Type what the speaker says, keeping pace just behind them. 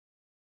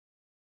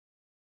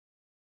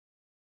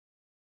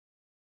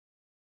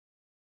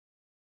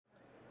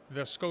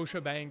The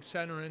Scotiabank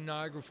Centre in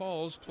Niagara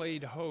Falls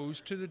played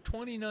host to the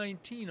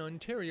 2019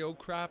 Ontario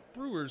Craft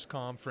Brewers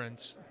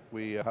Conference.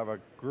 We have a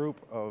group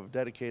of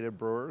dedicated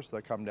brewers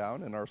that come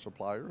down and our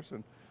suppliers,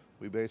 and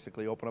we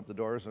basically open up the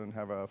doors and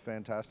have a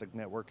fantastic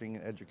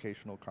networking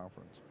educational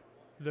conference.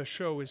 The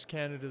show is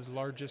Canada's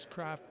largest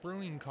craft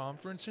brewing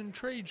conference and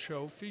trade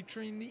show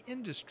featuring the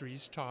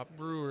industry's top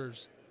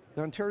brewers.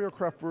 The Ontario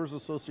Craft Brewers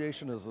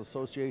Association is an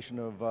association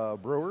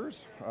of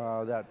brewers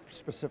that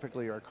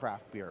specifically are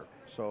craft beer.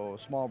 So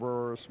small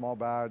brewers, small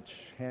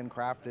batch,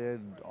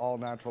 handcrafted, all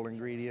natural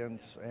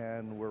ingredients,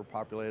 and we're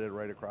populated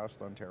right across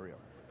Ontario.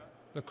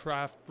 The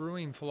craft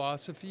brewing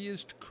philosophy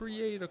is to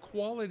create a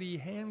quality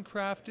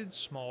handcrafted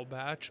small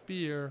batch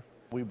beer.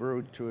 We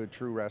brew to a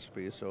true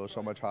recipe, so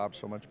much hops,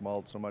 so much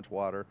malt, so much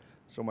water,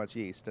 so much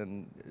yeast.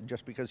 And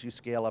just because you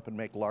scale up and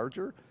make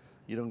larger,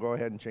 you don't go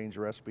ahead and change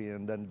the recipe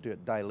and then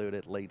dilute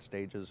it late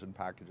stages in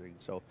packaging.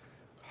 So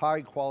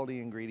high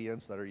quality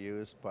ingredients that are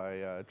used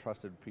by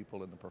trusted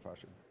people in the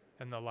profession.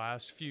 In the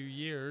last few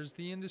years,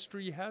 the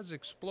industry has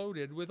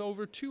exploded with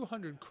over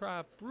 200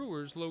 craft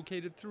brewers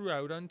located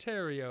throughout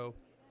Ontario.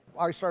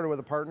 I started with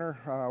a partner.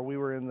 We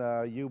were in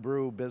the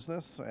brew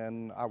business,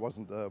 and I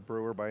wasn't a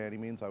brewer by any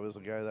means. I was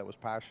a guy that was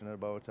passionate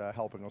about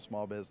helping a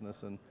small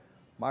business, and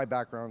my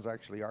background is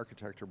actually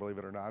architecture, believe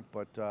it or not,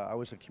 but I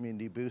was a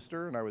community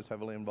booster, and I was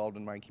heavily involved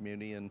in my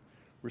community in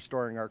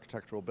restoring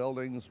architectural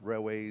buildings.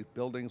 Railway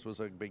buildings was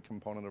a big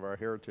component of our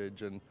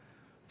heritage, and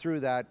through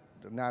that,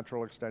 the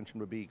natural extension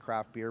would be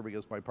craft beer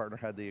because my partner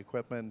had the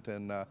equipment,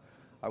 and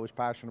I was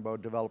passionate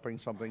about developing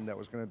something that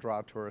was going to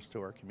draw tourists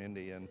to our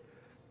community. And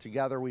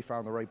together we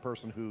found the right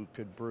person who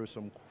could brew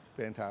some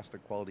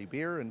fantastic quality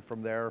beer, and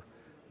from there,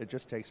 it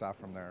just takes off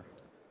from there.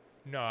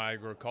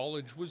 Niagara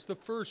College was the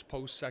first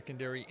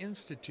post-secondary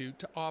institute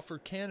to offer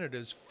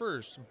Canada's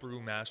first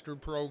brewmaster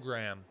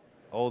program.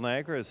 Old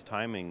Niagara's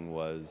timing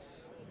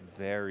was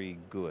very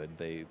good.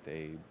 They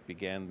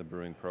began the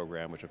brewing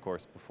program, which of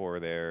course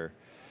before their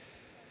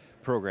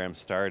program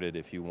started,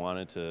 if you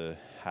wanted to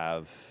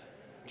have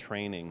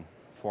training,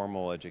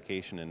 formal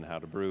education in how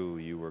to brew,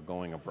 you were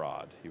going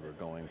abroad. You were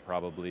going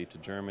probably to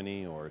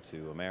Germany or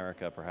to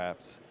America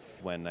perhaps.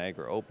 When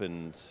Niagara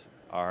opened,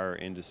 our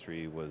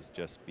industry was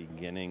just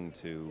beginning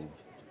to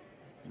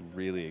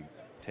really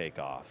take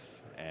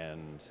off.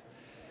 And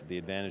the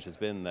advantage has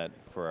been that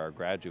for our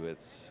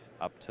graduates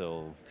up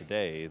till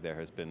today, there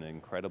has been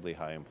incredibly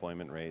high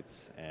employment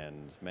rates,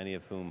 and many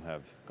of whom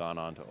have gone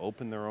on to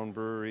open their own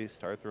breweries,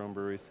 start their own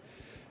breweries.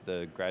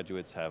 The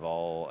graduates have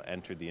all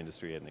entered the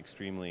industry at an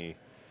extremely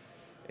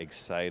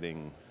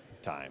exciting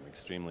time,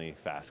 extremely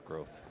fast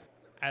growth.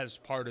 As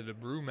part of the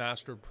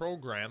Brewmaster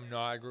program,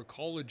 Niagara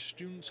College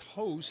students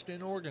host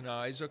and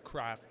organize a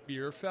craft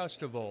beer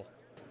festival.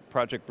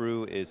 Project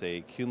Brew is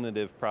a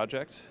cumulative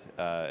project.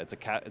 It's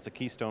a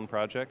keystone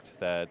project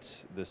that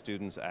the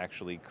students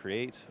actually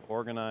create,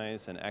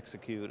 organize, and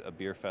execute a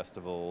beer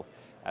festival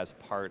as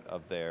part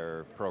of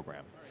their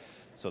program.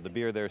 So the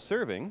beer they're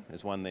serving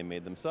is one they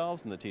made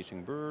themselves in the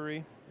teaching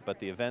brewery, but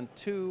the event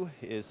too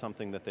is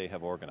something that they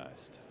have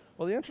organized.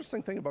 Well, the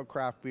interesting thing about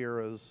craft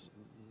beer is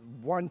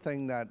one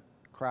thing that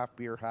craft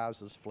beer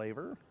has is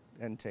flavor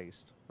and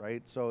taste,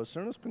 right? So as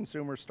soon as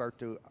consumers start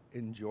to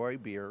enjoy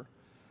beer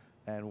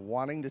and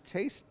wanting to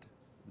taste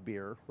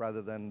beer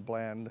rather than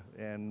bland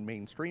and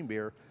mainstream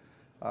beer,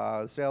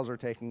 sales are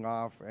taking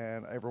off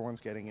and everyone's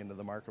getting into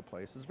the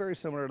marketplace. It's very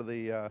similar to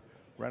the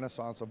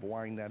renaissance of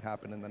wine that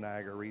happened in the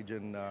Niagara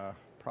region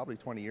probably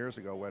 20 years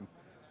ago when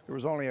there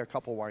was only a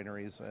couple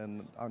wineries,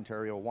 and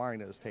Ontario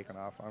wine has taken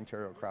off.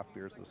 Ontario craft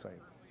beer is the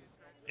same.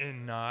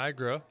 In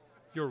Niagara,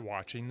 you're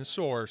watching The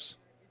Source.